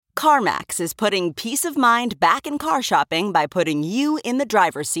CarMax is putting peace of mind back in car shopping by putting you in the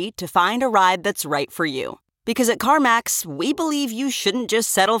driver's seat to find a ride that's right for you. Because at CarMax, we believe you shouldn't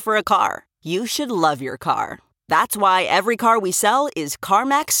just settle for a car. You should love your car. That's why every car we sell is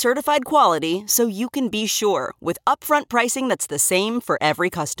CarMax certified quality, so you can be sure with upfront pricing that's the same for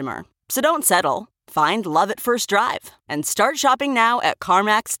every customer. So don't settle. Find love at first drive and start shopping now at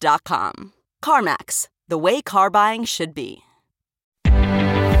CarMax.com. CarMax, the way car buying should be.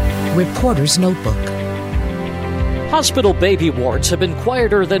 Reporter's Notebook. Hospital baby wards have been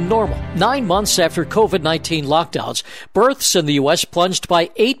quieter than normal. 9 months after COVID-19 lockdowns, births in the U.S. plunged by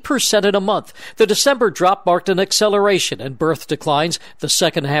 8% in a month. The December drop marked an acceleration in birth declines the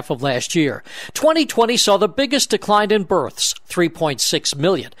second half of last year. 2020 saw the biggest decline in births, 3.6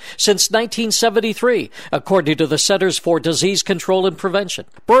 million, since 1973, according to the Centers for Disease Control and Prevention.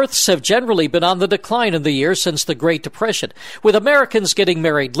 Births have generally been on the decline in the years since the Great Depression, with Americans getting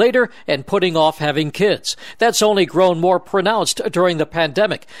married later and putting off having kids. That's only grown more pronounced during the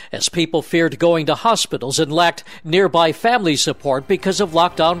pandemic as people feared going to hospitals and lacked nearby family support because of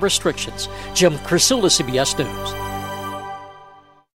lockdown restrictions. Jim Krasula, CBS News.